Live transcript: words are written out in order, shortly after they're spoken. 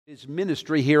His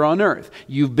ministry here on earth.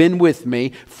 You've been with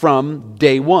me from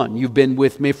day one. You've been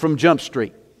with me from Jump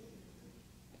Street.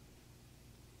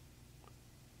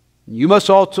 You must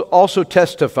also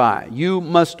testify. You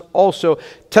must also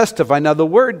testify. Now, the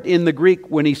word in the Greek,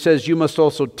 when he says you must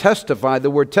also testify, the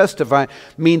word testify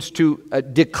means to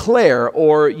declare,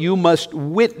 or you must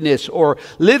witness, or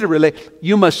literally,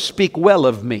 you must speak well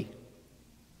of me.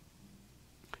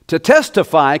 To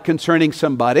testify concerning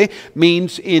somebody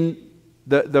means, in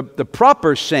the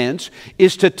proper sense,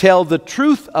 is to tell the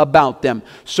truth about them.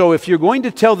 So if you're going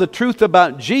to tell the truth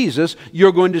about Jesus,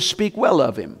 you're going to speak well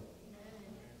of Him.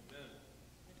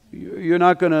 You're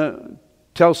not going to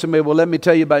tell somebody, well, let me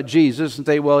tell you about Jesus, and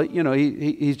say, well, you know,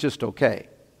 he's just okay.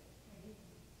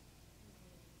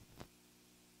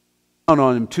 Count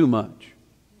on him too much.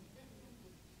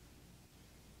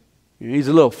 He's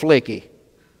a little flaky.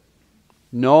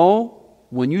 No,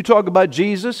 when you talk about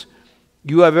Jesus,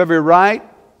 you have every right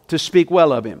to speak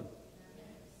well of Him.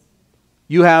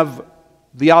 You have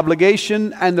the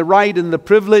obligation and the right and the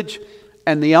privilege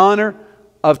and the honor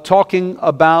of talking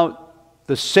about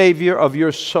the Savior of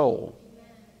your soul,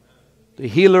 the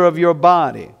healer of your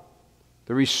body,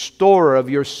 the restorer of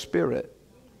your spirit.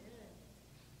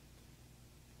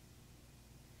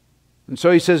 And so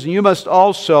he says, you must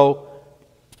also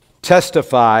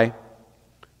testify,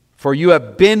 for you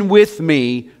have been with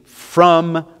me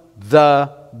from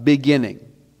the beginning.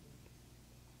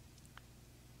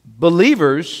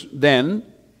 Believers, then,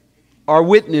 are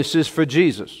witnesses for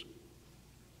Jesus.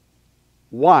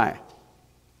 Why?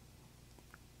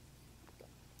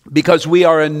 Because we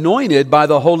are anointed by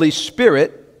the Holy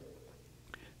Spirit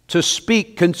to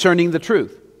speak concerning the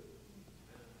truth.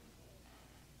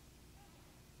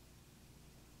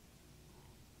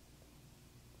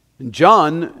 In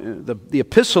John, the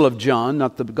epistle of John,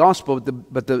 not the gospel,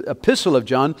 but the epistle of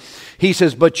John, he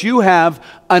says, but you have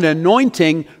an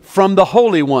anointing from the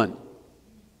Holy One.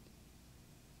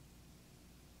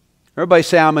 Everybody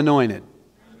say, I'm anointed.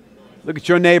 Look at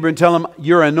your neighbor and tell him,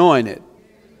 you're anointed.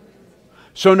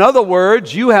 So in other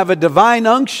words, you have a divine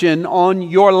unction on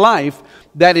your life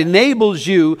that enables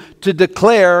you to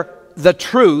declare the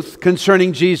truth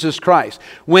concerning Jesus Christ.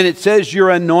 When it says you're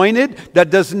anointed, that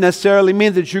doesn't necessarily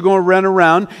mean that you're going to run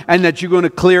around and that you're going to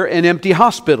clear and empty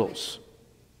hospitals.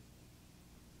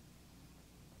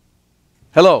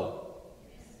 Hello?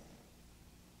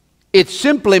 It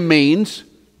simply means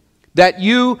that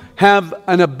you have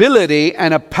an ability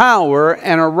and a power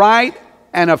and a right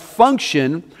and a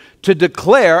function to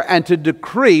declare and to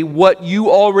decree what you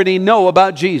already know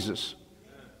about Jesus.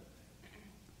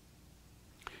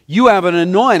 You have an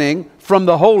anointing from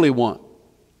the Holy One.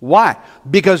 Why?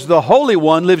 Because the Holy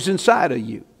One lives inside of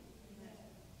you.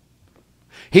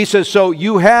 He says, so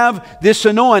you have this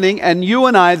anointing, and you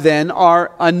and I then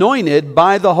are anointed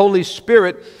by the Holy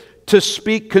Spirit to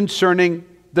speak concerning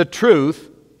the truth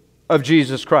of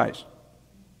Jesus Christ.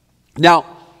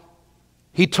 Now,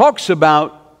 he talks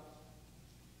about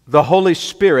the Holy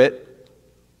Spirit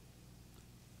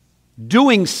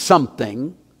doing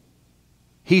something.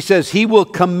 He says He will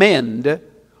commend,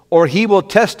 or He will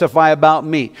testify about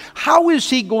me. How is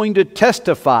He going to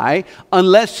testify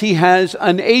unless He has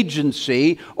an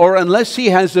agency, or unless He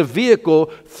has a vehicle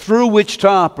through which to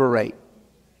operate?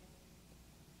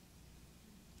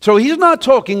 So he's not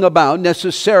talking about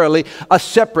necessarily a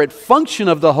separate function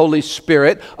of the Holy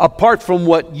Spirit apart from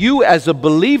what you as a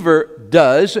believer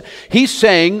does. He's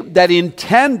saying that in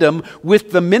tandem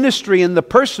with the ministry and the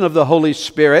person of the Holy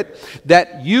Spirit,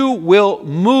 that you will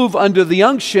move under the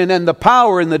unction and the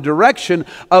power and the direction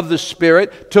of the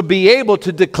Spirit to be able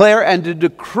to declare and to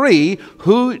decree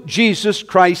who Jesus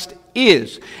Christ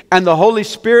is. And the Holy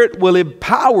Spirit will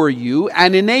empower you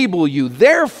and enable you.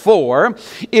 Therefore,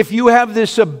 if you have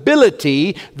this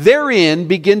ability, therein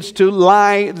begins to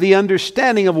lie the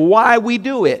understanding of why we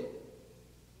do it.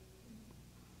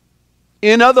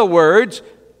 In other words,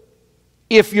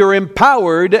 if you're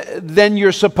empowered, then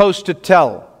you're supposed to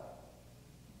tell.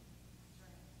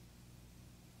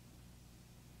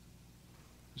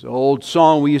 There's an old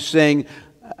song we used to sing.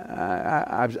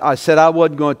 I said I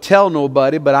wasn't going to tell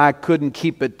nobody, but I couldn't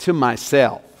keep it to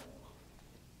myself.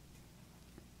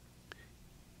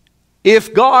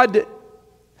 If God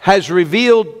has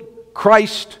revealed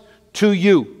Christ to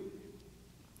you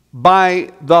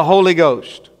by the Holy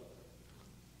Ghost,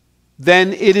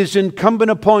 then it is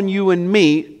incumbent upon you and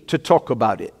me to talk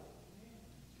about it,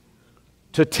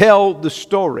 to tell the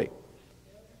story.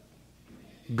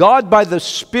 God, by the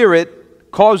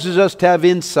Spirit, causes us to have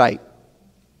insight,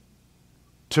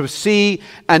 to see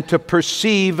and to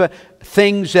perceive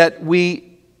things that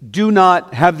we do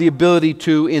not have the ability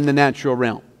to in the natural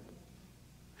realm.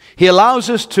 He allows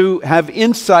us to have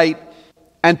insight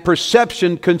and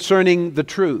perception concerning the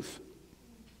truth.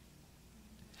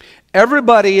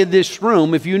 Everybody in this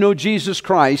room, if you know Jesus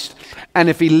Christ, and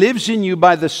if He lives in you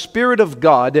by the Spirit of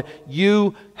God,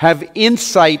 you have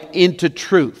insight into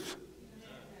truth.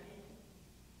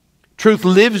 Truth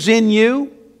lives in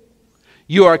you.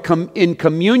 You are in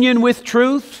communion with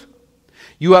truth.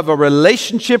 You have a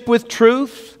relationship with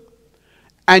truth.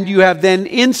 And you have then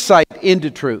insight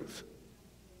into truth.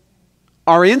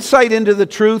 Our insight into the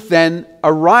truth then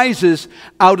arises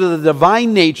out of the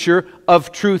divine nature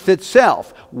of truth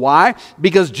itself. Why?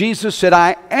 Because Jesus said,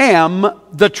 I am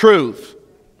the truth.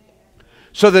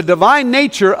 So the divine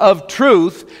nature of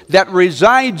truth that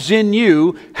resides in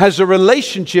you has a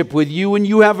relationship with you, and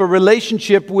you have a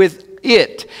relationship with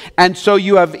it. And so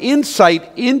you have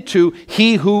insight into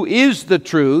He who is the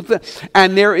truth,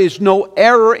 and there is no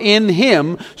error in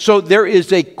Him. So there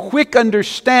is a quick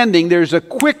understanding, there's a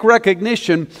quick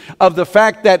recognition of the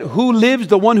fact that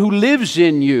the one who lives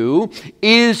in you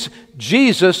is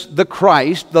Jesus the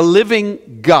Christ, the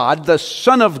living God, the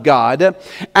Son of God,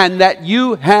 and that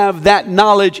you have that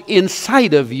knowledge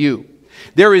inside of you.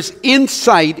 There is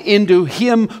insight into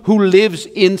Him who lives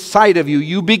inside of you.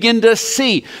 You begin to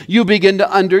see, you begin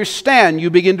to understand, you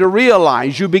begin to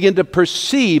realize, you begin to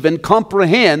perceive and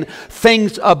comprehend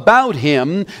things about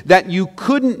Him that you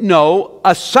couldn't know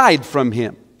aside from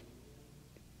Him.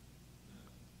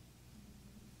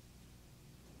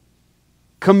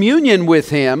 Communion with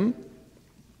Him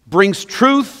brings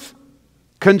truth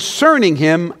concerning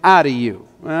Him out of you.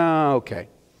 Okay.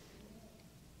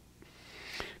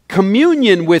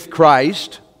 Communion with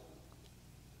Christ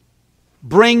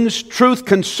brings truth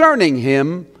concerning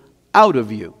Him out of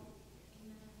you.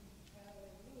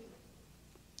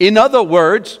 In other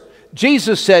words,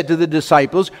 Jesus said to the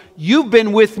disciples, you've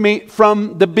been with me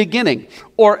from the beginning.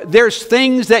 Or there's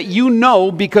things that you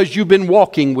know because you've been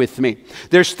walking with me.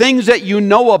 There's things that you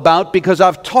know about because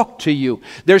I've talked to you.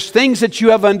 There's things that you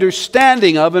have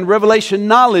understanding of and revelation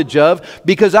knowledge of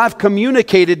because I've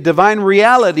communicated divine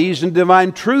realities and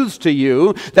divine truths to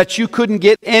you that you couldn't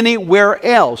get anywhere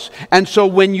else. And so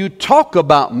when you talk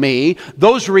about me,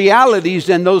 those realities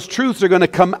and those truths are going to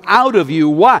come out of you.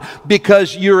 Why?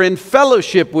 Because you're in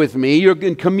fellowship with me, you're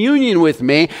in communion with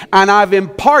me, and I've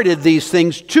imparted these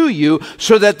things to you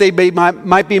so that they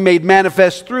might be made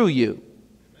manifest through you.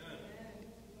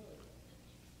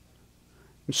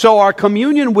 So our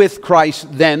communion with Christ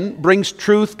then brings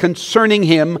truth concerning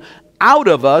Him out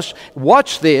of us.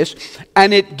 Watch this.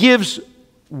 And it gives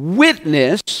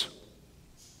witness.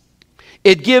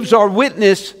 It gives our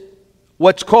witness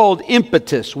what's called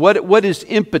impetus. What is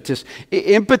impetus?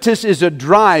 Impetus is a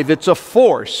drive. It's a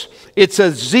force. It's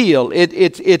a zeal.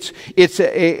 It's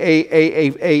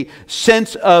a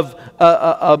sense of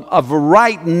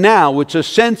right now. It's a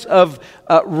sense of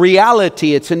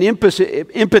reality. It's an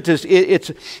impetus.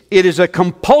 It is a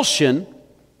compulsion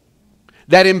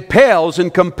that impels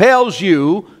and compels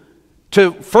you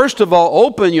to, first of all,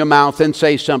 open your mouth and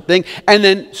say something. And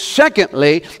then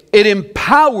secondly, it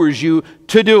empowers you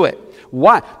to do it.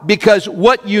 Why? Because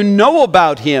what you know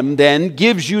about Him then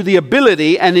gives you the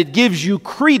ability and it gives you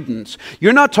credence.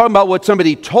 You're not talking about what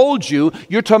somebody told you.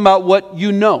 You're talking about what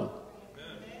you know.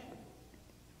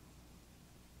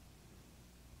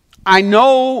 I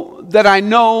know that I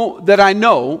know that I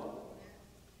know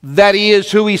that He is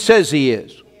who He says He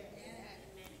is.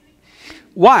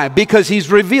 Why? Because He's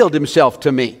revealed Himself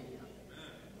to me.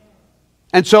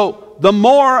 And so the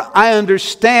more I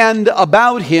understand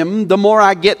about Him, the more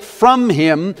I get from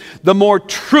Him, the more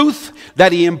truth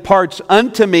that He imparts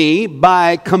unto me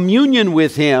by communion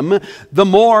with Him, the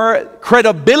more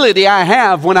credibility I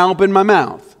have when I open my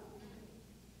mouth.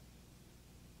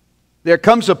 There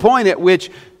comes a point at which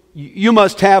you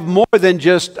must have more than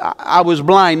just, I was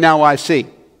blind, now I see.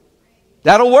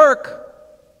 That'll work.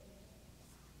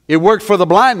 It worked for the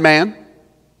blind man.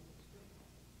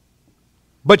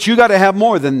 But you got to have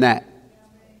more than that.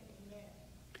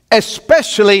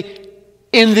 Especially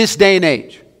in this day and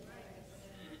age,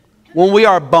 when we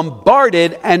are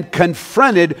bombarded and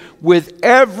confronted with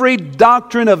every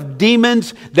doctrine of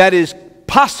demons that is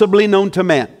possibly known to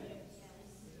man.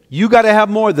 You got to have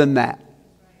more than that.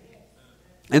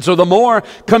 And so the more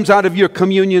comes out of your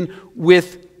communion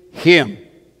with Him.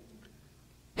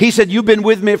 He said, you've been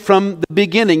with me from the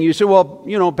beginning. You say,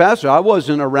 well, Pastor, I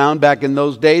wasn't around back in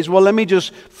those days. Well, let me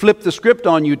just flip the script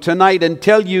on you tonight and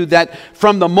tell you that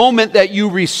from the moment that you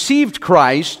received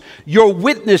Christ, your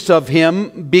witness of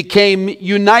Him became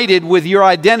united with your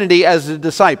identity as a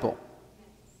disciple.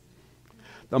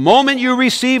 The moment you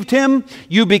received Him,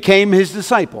 you became His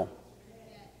disciple.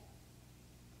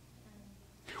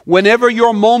 Whenever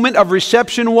your moment of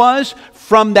reception was,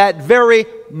 from that very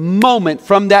moment,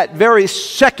 from that very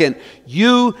second,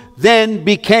 you then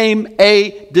became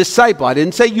a disciple. I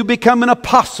didn't say you become an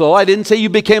apostle. I didn't say you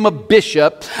became a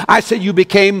bishop. I said you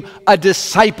became a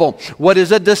disciple. What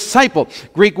is a disciple?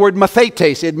 Greek word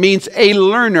mathetes. It means a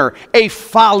learner, a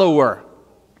follower.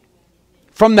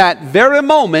 From that very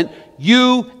moment,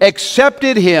 you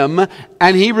accepted him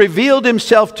and he revealed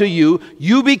himself to you.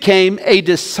 You became a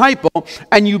disciple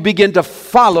and you begin to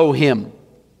follow him.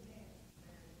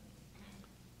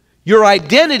 Your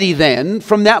identity then,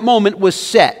 from that moment, was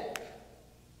set.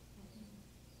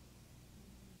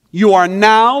 You are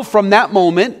now, from that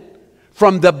moment,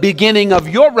 from the beginning of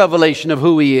your revelation of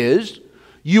who he is,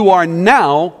 you are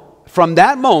now, from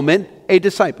that moment, a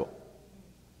disciple.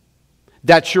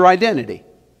 That's your identity.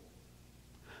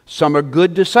 Some are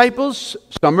good disciples,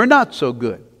 some are not so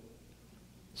good.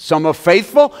 Some are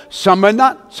faithful, some are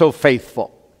not so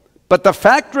faithful. But the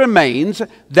fact remains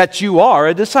that you are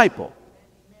a disciple.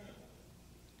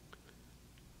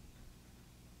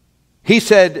 He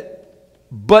said,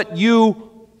 but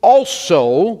you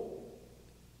also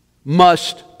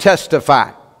must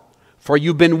testify, for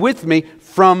you've been with me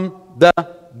from the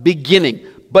beginning.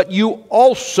 But you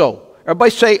also,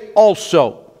 everybody say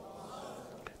also.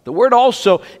 The word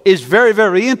also is very,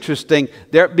 very interesting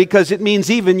there because it means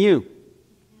even you.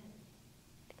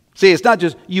 See, it's not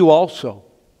just you also.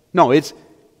 No, it's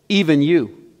even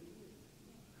you.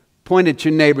 Point at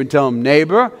your neighbor and tell him,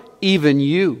 neighbor, even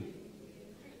you.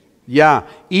 Yeah,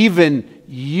 even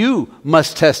you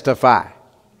must testify.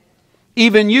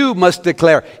 Even you must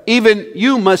declare. Even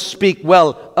you must speak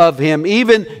well of him.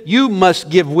 Even you must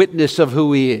give witness of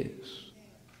who he is.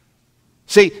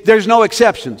 See, there's no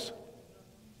exceptions.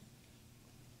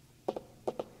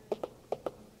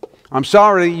 I'm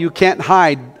sorry, you can't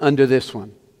hide under this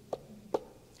one.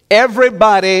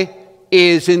 Everybody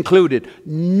is included.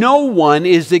 No one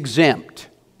is exempt.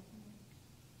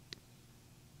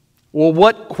 Well,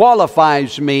 what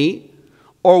qualifies me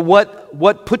or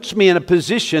what puts me in a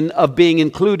position of being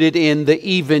included in the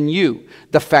even you?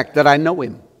 The fact that I know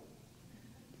him.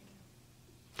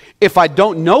 If I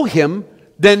don't know him,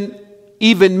 then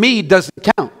even me doesn't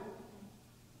count.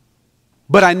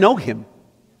 But I know him.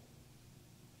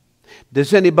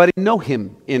 Does anybody know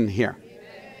him in here?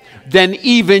 Then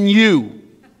even you.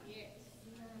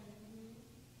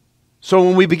 So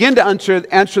when we begin to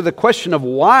answer the question of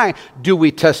why do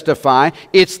we testify,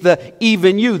 it's the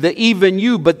even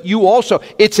you, but you also.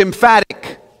 It's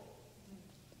emphatic.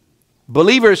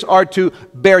 Believers are to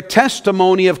bear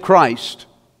testimony of Christ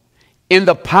in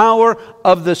the power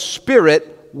of the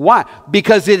Spirit. Why?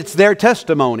 Because it's their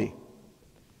testimony.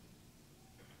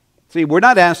 See, we're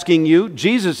not asking you,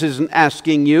 Jesus isn't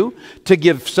asking you to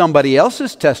give somebody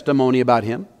else's testimony about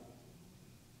him.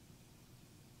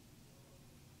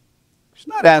 He's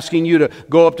not asking you to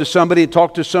go up to somebody and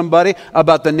talk to somebody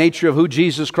about the nature of who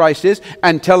Jesus Christ is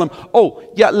and tell them, oh,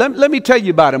 yeah, let me tell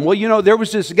you about him. Well, you know, there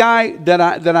was this guy that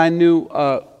I knew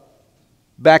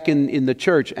back in the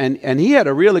church, and he had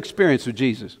a real experience with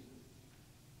Jesus.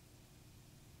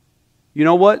 You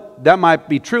know what? That might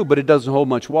be true, but it doesn't hold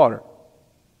much water.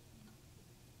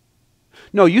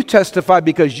 No, you testify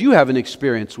because you have an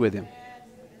experience with him.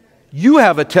 You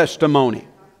have a testimony.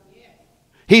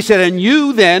 He said, and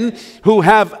you then, who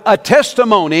have a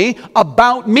testimony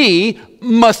about me,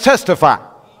 must testify.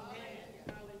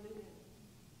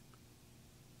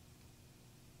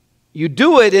 You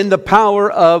do it in the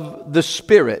power of the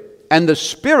Spirit. And the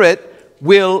Spirit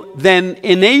will then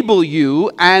enable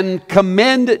you and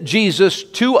commend Jesus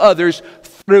to others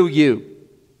through you.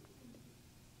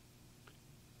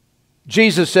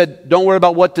 Jesus said, don't worry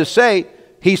about what to say.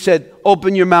 He said,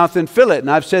 open your mouth and fill it. And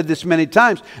I've said this many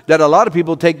times, that a lot of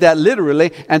people take that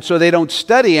literally, and so they don't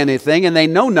study anything, and they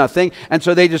know nothing, and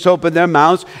so they just open their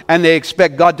mouths, and they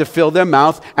expect God to fill their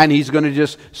mouth, and He's going to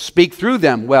just speak through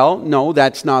them. Well, no,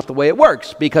 that's not the way it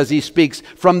works, because He speaks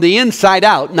from the inside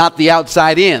out, not the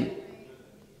outside in.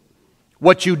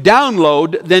 What you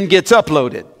download then gets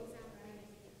uploaded.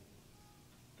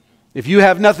 If you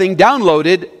have nothing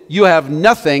downloaded, you have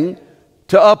nothing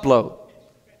to upload.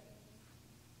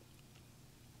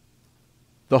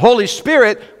 The Holy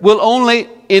Spirit will only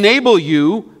enable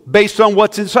you based on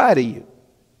what's inside of you.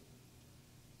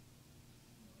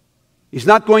 He's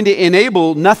not going to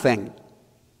enable nothing,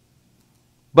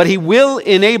 but He will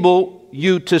enable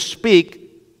you to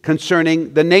speak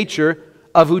concerning the nature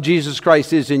of who Jesus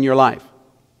Christ is in your life.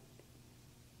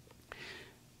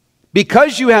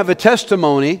 Because you have a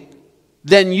testimony,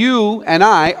 then you and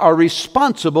I are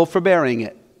responsible for bearing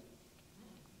it.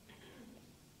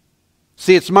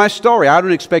 See, it's my story. I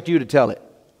don't expect you to tell it.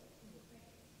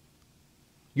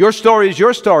 Your story is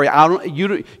your story.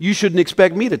 You shouldn't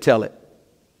expect me to tell it.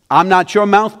 I'm not your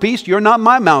mouthpiece. You're not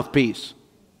my mouthpiece.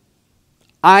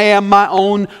 I am my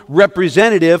own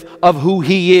representative of who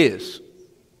He is.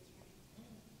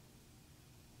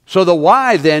 So the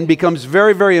why then becomes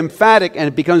very, very emphatic, and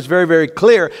it becomes very, very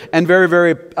clear and very,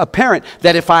 very apparent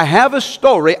that if I have a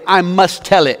story, I must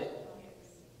tell it.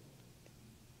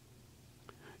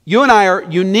 You and I are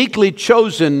uniquely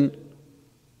chosen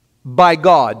by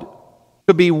God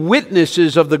to be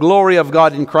witnesses of the glory of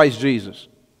God in Christ Jesus.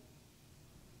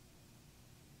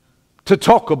 To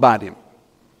talk about Him,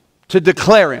 to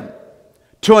declare Him,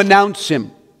 to announce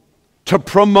Him, to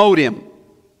promote Him.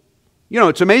 You know,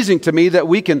 it's amazing to me that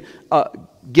we can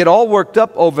get all worked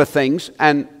up over things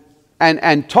and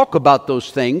talk about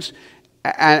those things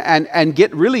and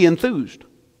get really enthused.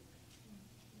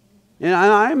 And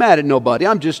I'm mad at nobody.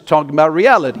 I'm just talking about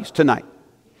realities tonight.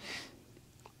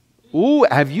 Ooh,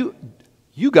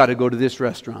 you got to go to this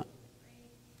restaurant.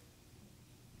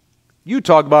 You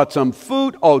talk about some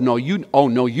food. Oh no,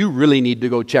 you really need to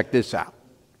go check this out.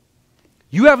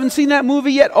 You haven't seen that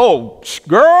movie yet? Oh,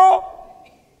 girl.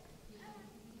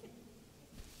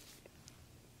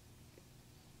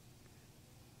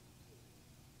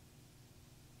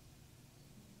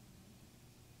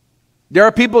 There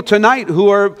are people tonight who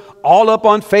are all up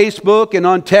on Facebook and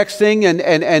on texting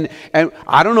and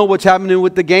I don't know what's happening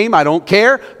with the game. I don't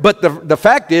care. But the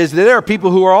fact is that there are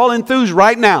people who are all enthused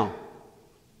right now.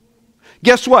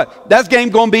 Guess what? That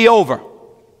game's going to be over.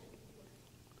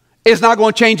 It's not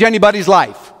going to change anybody's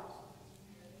life.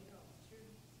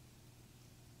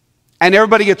 And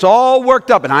everybody gets all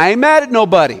worked up. And I ain't mad at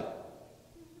nobody.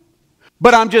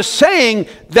 But I'm just saying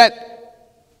that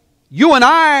you and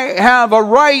I have a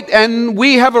right and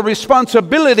we have a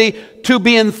responsibility to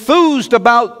be enthused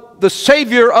about the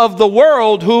Savior of the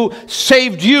world who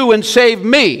saved you and saved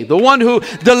me. The one who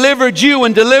delivered you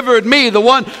and delivered me. The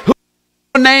one who put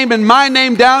your name and my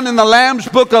name down in the Lamb's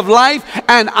book of life,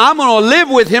 and I'm going to live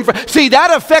with Him. See,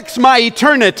 that affects my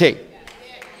eternity.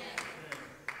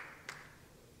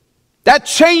 That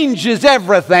changes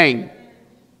everything.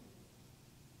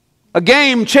 A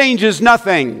game changes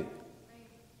nothing.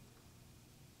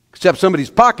 Except somebody's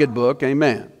pocketbook,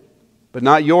 amen. But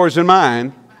not yours and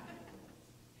mine.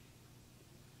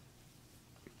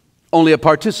 Only a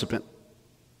participant.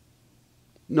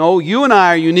 No, you and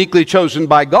I are uniquely chosen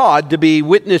by God to be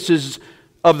witnesses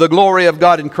of the glory of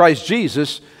God in Christ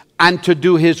Jesus and to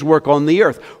do His work on the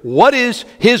earth. What is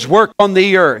His work on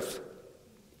the earth?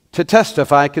 To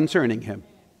testify concerning Him.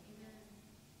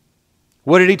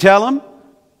 What did He tell them?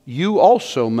 You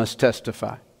also must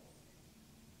testify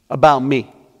about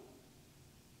me.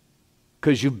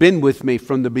 Because you've been with me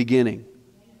from the beginning.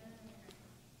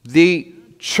 The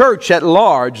church at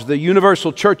large, the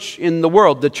universal church in the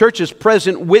world, the church's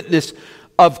present witness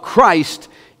of Christ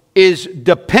is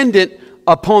dependent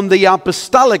upon the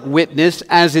apostolic witness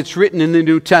as it's written in the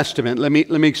New Testament. Let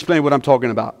me explain what I'm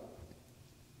talking about.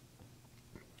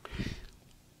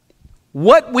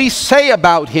 What we say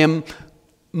about Him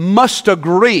must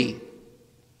agree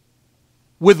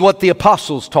with what the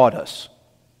apostles taught us.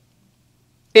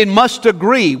 It must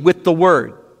agree with the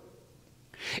Word.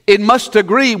 It must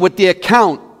agree with the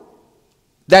account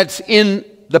that's in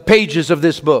the pages of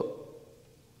this book.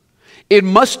 It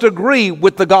must agree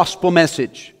with the gospel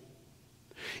message.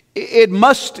 It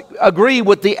must agree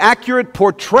with the accurate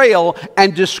portrayal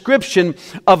and description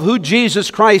of who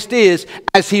Jesus Christ is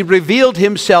as He revealed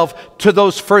Himself to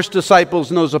those first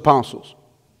disciples and those apostles.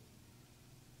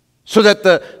 So that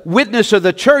the witness of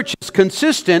the church is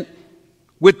consistent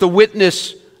with the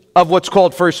witness of what's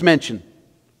called first mention.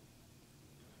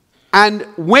 And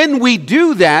when we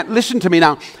do that, listen to me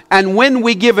now, and when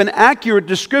we give an accurate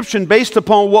description based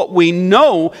upon what we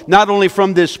know, not only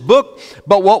from this book,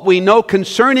 but what we know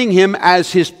concerning Him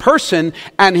as His person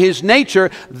and His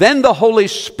nature, then the Holy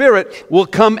Spirit will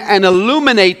come and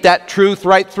illuminate that truth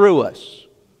right through us.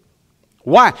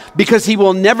 Why? Because He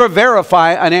will never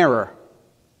verify an error.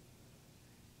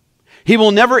 He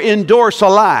will never endorse a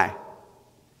lie.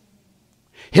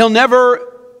 He'll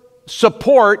never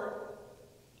support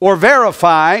or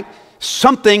verify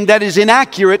something that is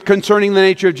inaccurate concerning the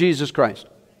nature of Jesus Christ.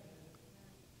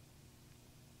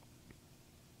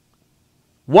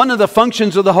 One of the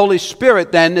functions of the Holy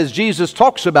Spirit then, as Jesus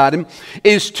talks about Him,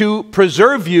 is to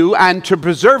preserve you and to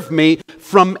preserve me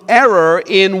from error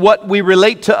in what we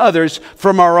relate to others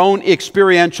from our own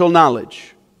experiential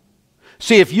knowledge.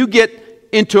 See, if you get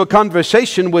into a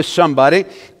conversation with somebody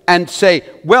and say,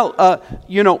 well,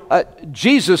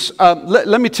 Jesus,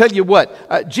 let me tell you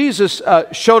what. Jesus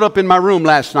showed up in my room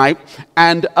last night,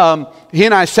 and he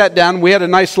and I sat down. We had a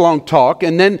nice long talk,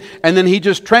 and then he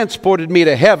just transported me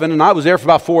to heaven, and I was there for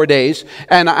about 4 days,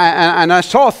 and I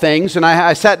saw things, and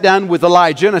I sat down with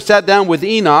Elijah, and I sat down with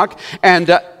Enoch,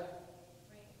 and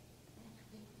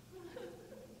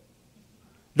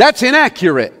that's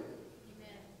inaccurate.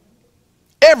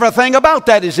 Everything about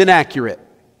that is inaccurate.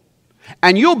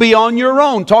 And you'll be on your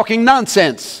own talking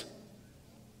nonsense.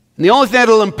 And the only thing that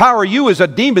will empower you is a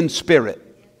demon spirit.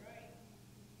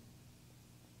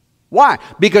 Why?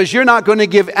 Because you're not going to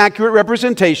give accurate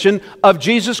representation of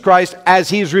Jesus Christ as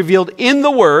He is revealed in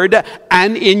the Word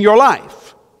and in your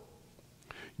life.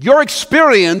 Your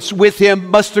experience with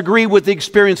Him must agree with the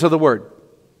experience of the Word.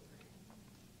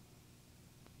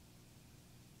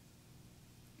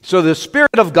 So the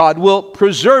Spirit of God will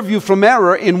preserve you from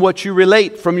error in what you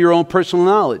relate from your own personal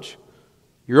knowledge,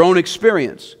 your own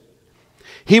experience.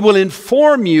 He will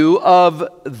inform you of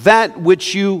that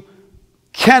which you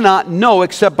cannot know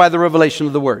except by the revelation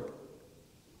of the Word.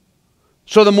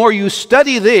 So the more you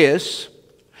study this,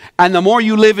 and the more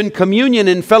you live in communion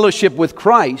and fellowship with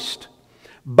Christ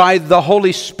by the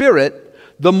Holy Spirit,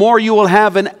 the more you will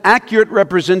have an accurate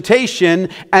representation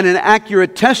and an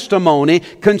accurate testimony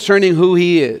concerning who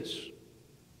He is.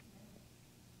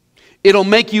 It'll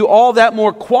make you all that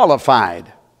more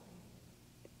qualified.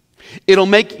 It'll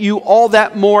make you all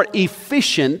that more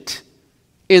efficient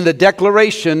in the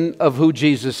declaration of who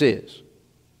Jesus is.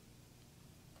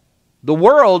 The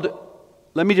world,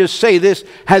 let me just say this,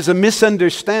 has a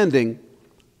misunderstanding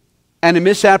and a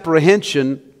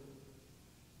misapprehension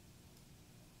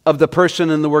of the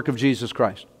person and the work of Jesus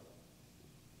Christ.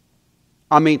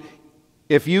 I mean,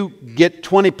 if you get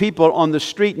 20 people on the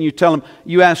street and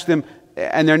you ask them,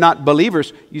 and they're not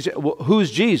believers, you say, well,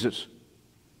 who's Jesus?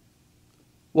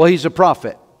 Well, He's a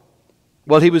prophet.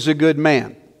 Well, He was a good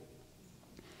man.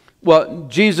 Well,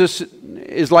 Jesus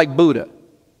is like Buddha.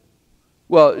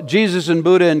 Well, Jesus and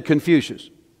Buddha and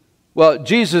Confucius. Well,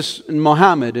 Jesus and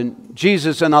Muhammad, and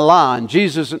Jesus and Allah, and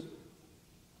Jesus and...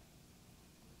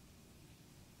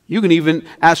 You can even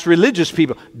ask religious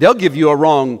people. They'll give you a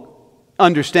wrong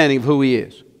understanding of who He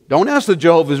is. Don't ask the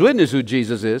Jehovah's Witness who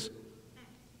Jesus is.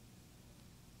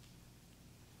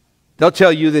 They'll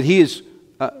tell you that He is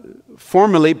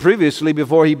previously,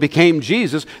 before He became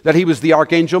Jesus, that He was the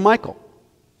Archangel Michael.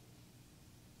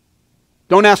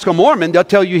 Don't ask a Mormon. They'll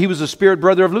tell you He was the spirit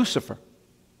brother of Lucifer.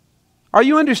 Are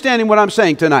you understanding what I'm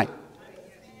saying tonight?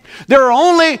 There are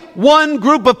only one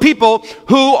group of people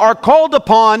who are called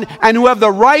upon and who have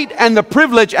the right and the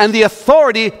privilege and the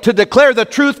authority to declare the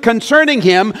truth concerning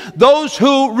Him, those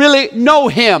who really know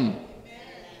Him.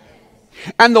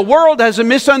 And the world has a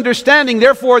misunderstanding.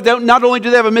 Therefore, not only do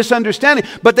they have a misunderstanding,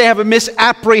 but they have a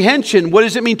misapprehension. What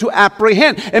does it mean to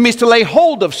apprehend? It means to lay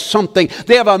hold of something.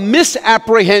 They have a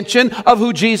misapprehension of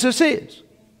who Jesus is.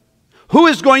 Who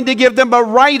is going to give them a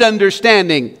right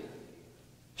understanding?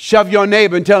 Shove your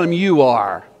neighbor and tell him you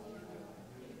are.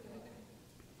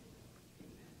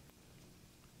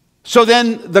 So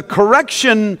then the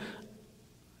correction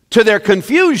to their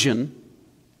confusion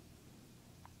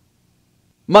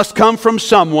must come from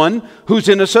someone who's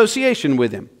in association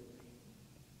with Him.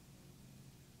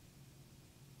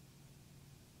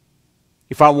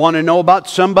 If I want to know about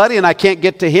somebody and I can't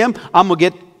get to him, I'm going to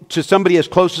get to somebody as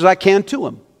close as I can to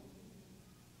him.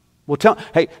 Well,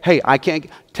 I can't,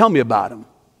 tell me about him.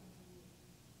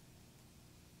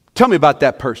 Tell me about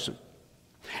that person.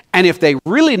 And if they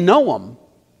really know Him,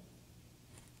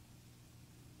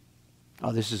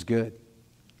 oh, this is good.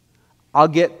 I'll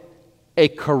get a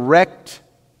correct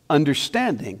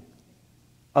understanding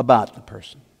about the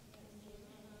person.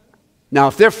 Now,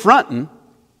 if they're fronting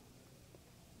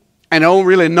and don't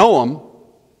really know Him,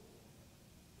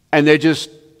 and they're just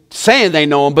saying they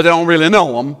know Him, but they don't really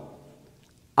know Him,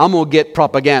 I'm going to get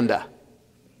propaganda.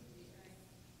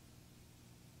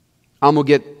 I'm going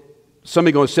to get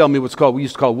somebody going to sell me what's called, we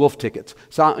used to call wolf tickets.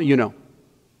 So,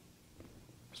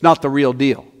 it's not the real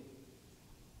deal.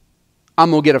 I'm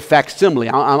going to get a facsimile.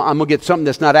 I'm going to get something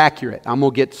that's not accurate. I'm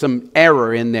going to get some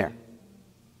error in there.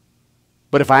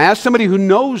 But if I ask somebody who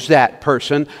knows that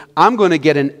person, I'm going to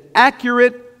get an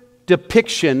accurate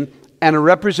depiction and a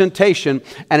representation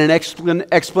and an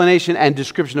explanation and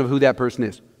description of who that person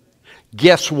is.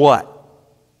 Guess what?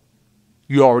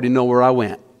 You already know where I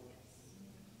went.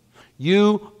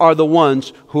 You are the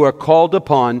ones who are called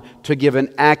upon to give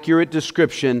an accurate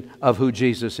description of who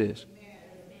Jesus is.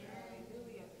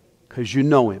 Because you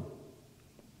know Him.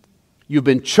 You've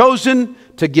been chosen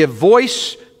to give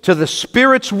voice to the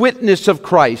Spirit's witness of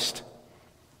Christ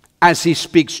as He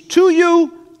speaks to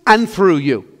you and through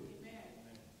you.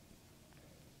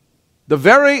 The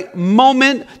very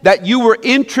moment that you were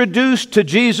introduced to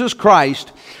Jesus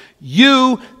Christ,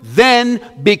 you then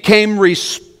became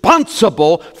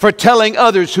responsible for telling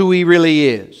others who He really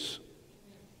is.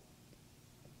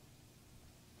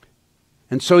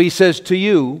 And so He says to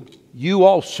you, you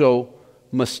also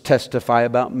must testify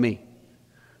about me,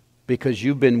 because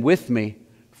you've been with me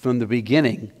from the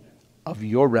beginning of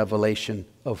your revelation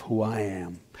of who I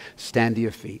am. Stand to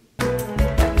your feet.